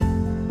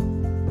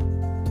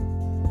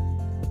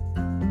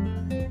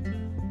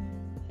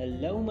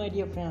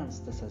dear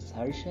friends, this is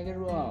Harsh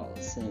Agarwal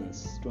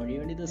since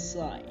 2020 this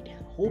side.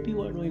 Hope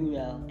you are doing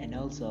well and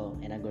also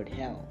in a good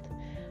health.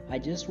 I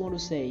just want to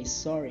say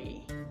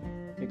sorry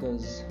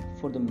because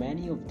for the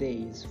many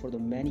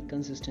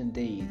consistent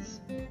days,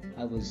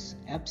 I was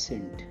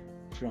absent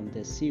from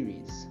this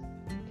series.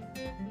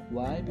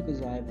 Why?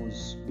 Because I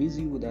was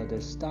busy with other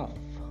stuff,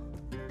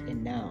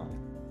 and now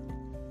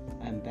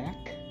I'm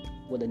back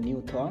with the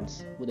new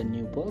thoughts, with the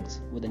new books,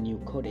 with the new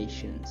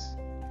quotations.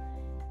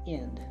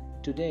 And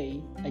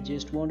today I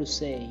just want to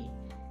say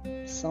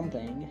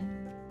something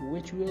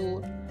which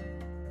will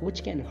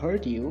which can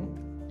hurt you,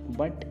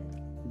 but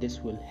this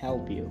will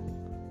help you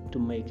to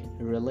make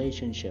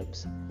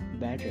relationships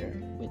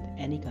better with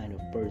any kind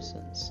of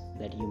persons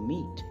that you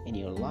meet in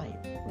your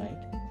life,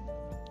 right?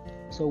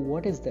 So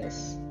what is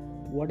this?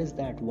 What is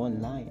that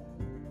one line?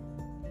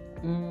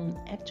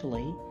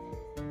 Actually,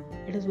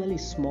 it is a very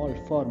small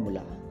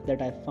formula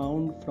that I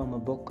found from a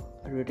book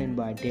written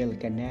by Dale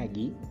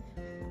Carnegie,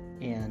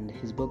 and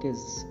his book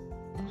is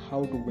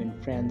How to Win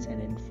Friends and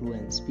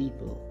Influence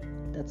People.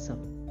 That's the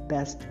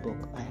best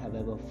book I have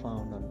ever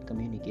found on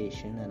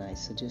communication, and I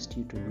suggest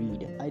you to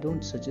read. I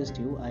don't suggest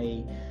you,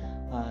 I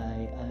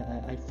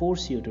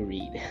force you to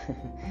read.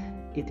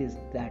 It is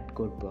that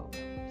good book.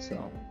 So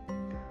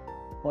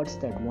what's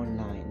that one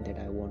line that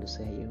I want to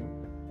say you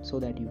so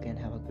that you can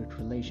have a good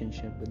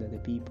relationship with other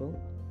people?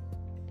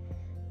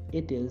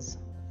 It is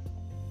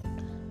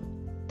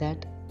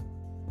that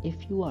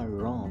if you are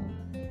wrong,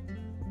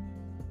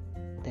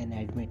 then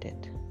admit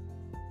it.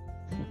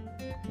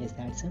 It's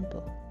that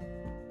simple.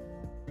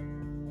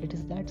 It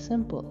is that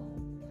simple.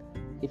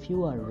 If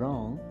you are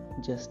wrong,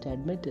 just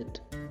admit it.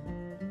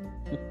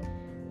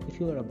 If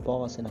you are a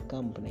boss in a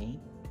company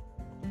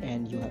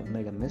and you have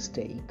made a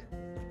mistake,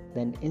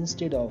 then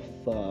instead of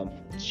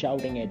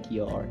shouting at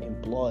your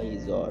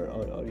employees or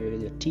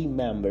your team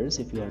members,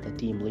 if you are the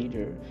team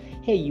leader,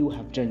 hey, you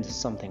have done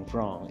something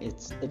wrong,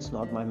 it's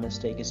not my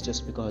mistake, it's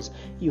just because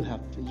you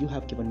have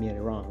given me a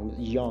wrong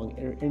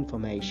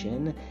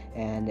information.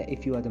 And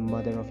if you are the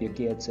mother of your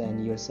kids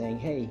and you're saying,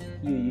 hey,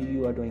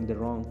 you are doing the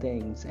wrong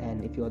things,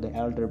 and if you are the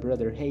elder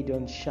brother, hey,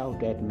 don't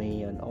shout at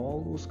me, and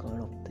all those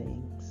kind of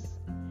things.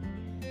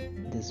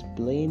 This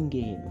blame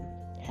game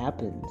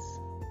happens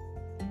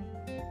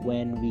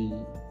when we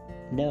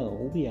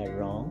know we are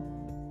wrong,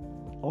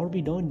 or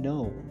we don't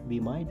know, we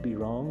might be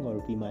wrong or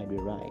we might be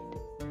right,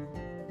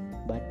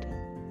 but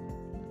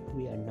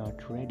we are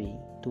not ready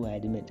to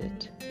admit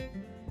it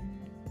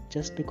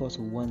just because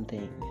of one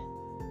thing: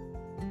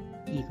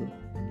 ego.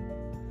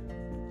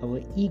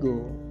 Our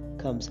ego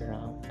comes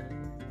around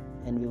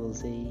and we will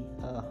say,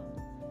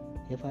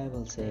 if I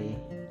will say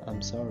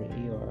I'm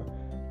sorry, or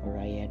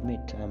I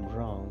admit I'm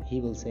wrong,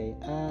 he will say,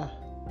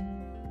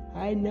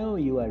 I know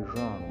you are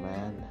wrong,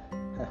 man,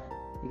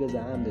 because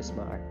I am the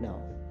smart.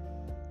 No,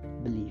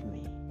 believe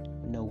me,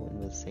 no one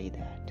will say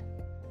that.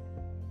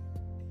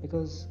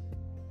 Because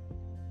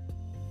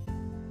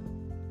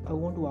I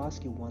want to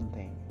ask you one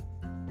thing.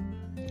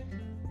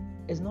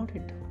 Is not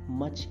it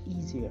much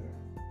easier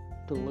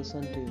to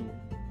listen to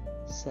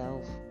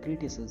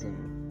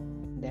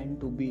self-criticism than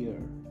to bear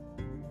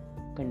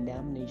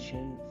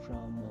condemnation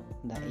from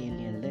the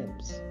alien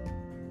lips?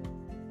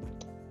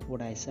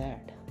 What I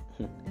said.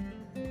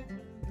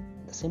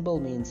 The simple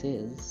means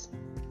is,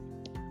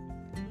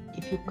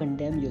 if you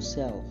condemn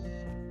yourself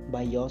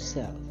by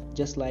yourself,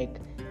 just like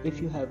if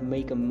you have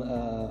make a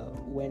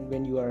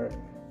when you are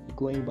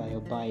going by a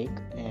bike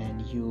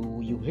and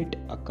you hit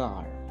a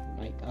car,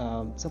 like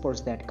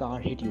suppose that car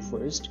hit you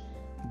first,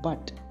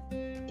 but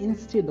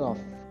instead of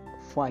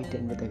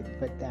fighting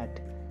with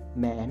that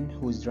man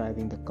who's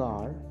driving the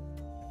car,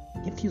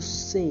 if you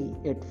say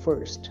it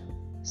first,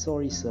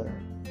 sorry sir,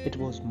 it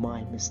was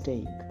my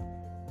mistake,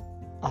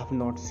 I've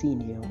not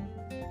seen you,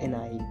 and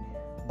I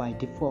by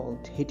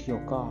default hit your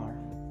car,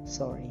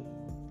 sorry,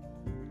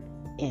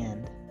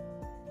 and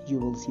you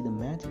will see the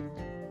magic.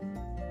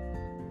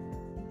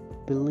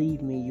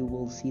 Believe me, you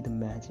will see the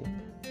magic.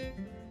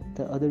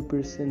 The other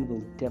person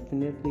will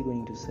definitely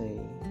going to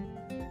say,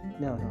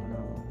 no,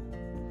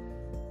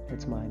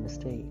 it's my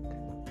mistake.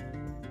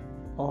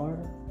 Or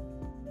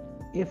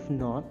if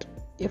not,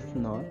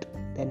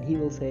 then he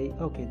will say,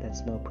 okay,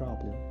 that's no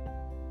problem.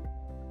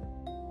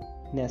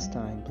 Next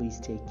time, please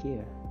take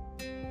care.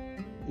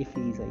 If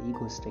he is an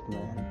egoistic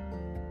man,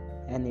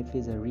 and if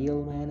he's a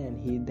real man,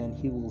 and then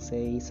he will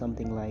say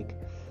something like,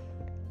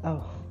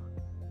 oh,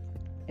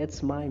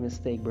 it's my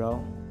mistake,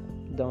 bro,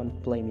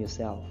 don't blame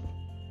yourself,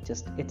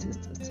 it's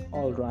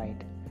all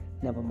right,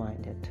 never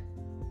mind it.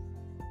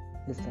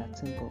 It's that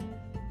simple.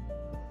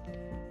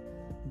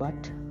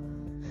 But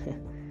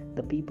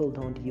the people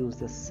don't use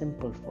the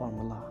simple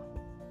formula,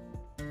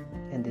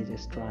 and they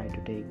just try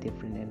to take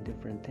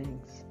different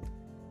things,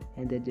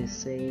 and they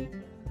just say,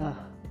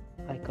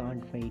 I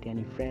can't make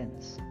any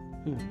friends.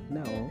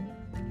 No,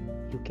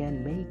 you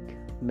can make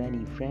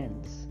many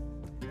friends.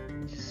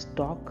 Just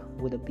talk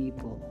with the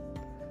people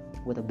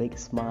with a big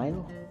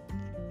smile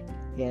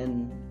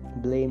and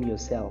blame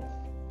yourself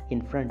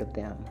in front of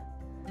them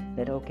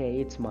that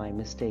okay, it's my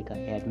mistake, I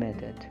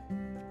admit it.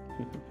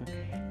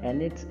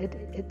 And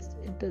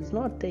it does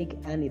not take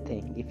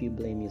anything if you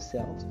blame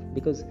yourself,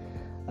 because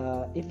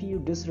if you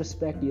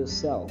disrespect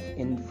yourself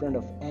in front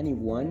of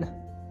anyone,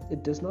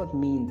 it does not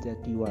mean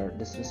that you are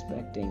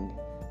disrespecting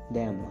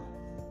them,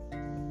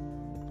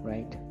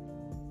 right?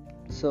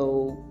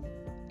 So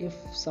if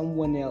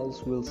someone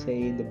else will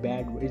say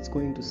it's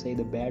going to say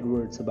the bad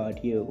words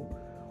about you,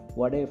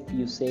 what if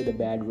you say the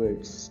bad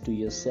words to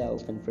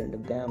yourself in front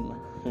of them?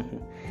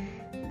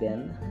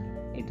 Then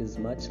it is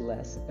much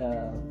less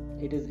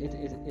it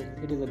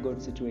is a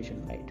good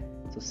situation, right?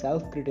 So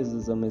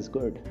self-criticism is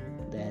good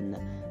than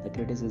the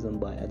criticism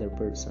by other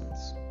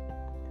persons.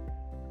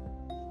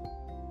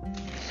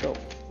 So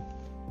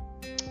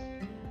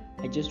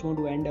I just want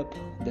to end up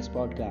this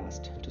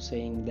podcast to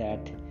saying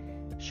that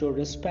show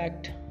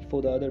respect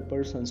for the other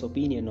person's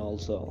opinion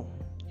also,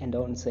 and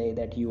don't say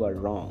that you are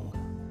wrong.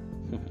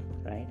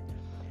 Right?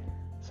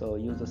 So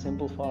use a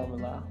simple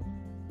formula,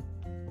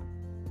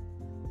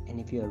 and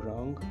if you are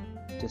wrong,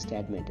 just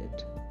admit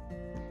it.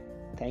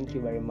 Thank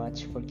you very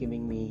much for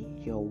giving me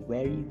your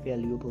very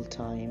valuable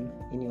time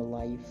in your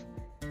life.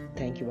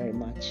 Thank you very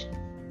much.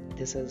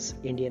 This is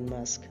Indian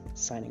Musk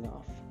signing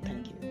off.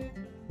 Thank you.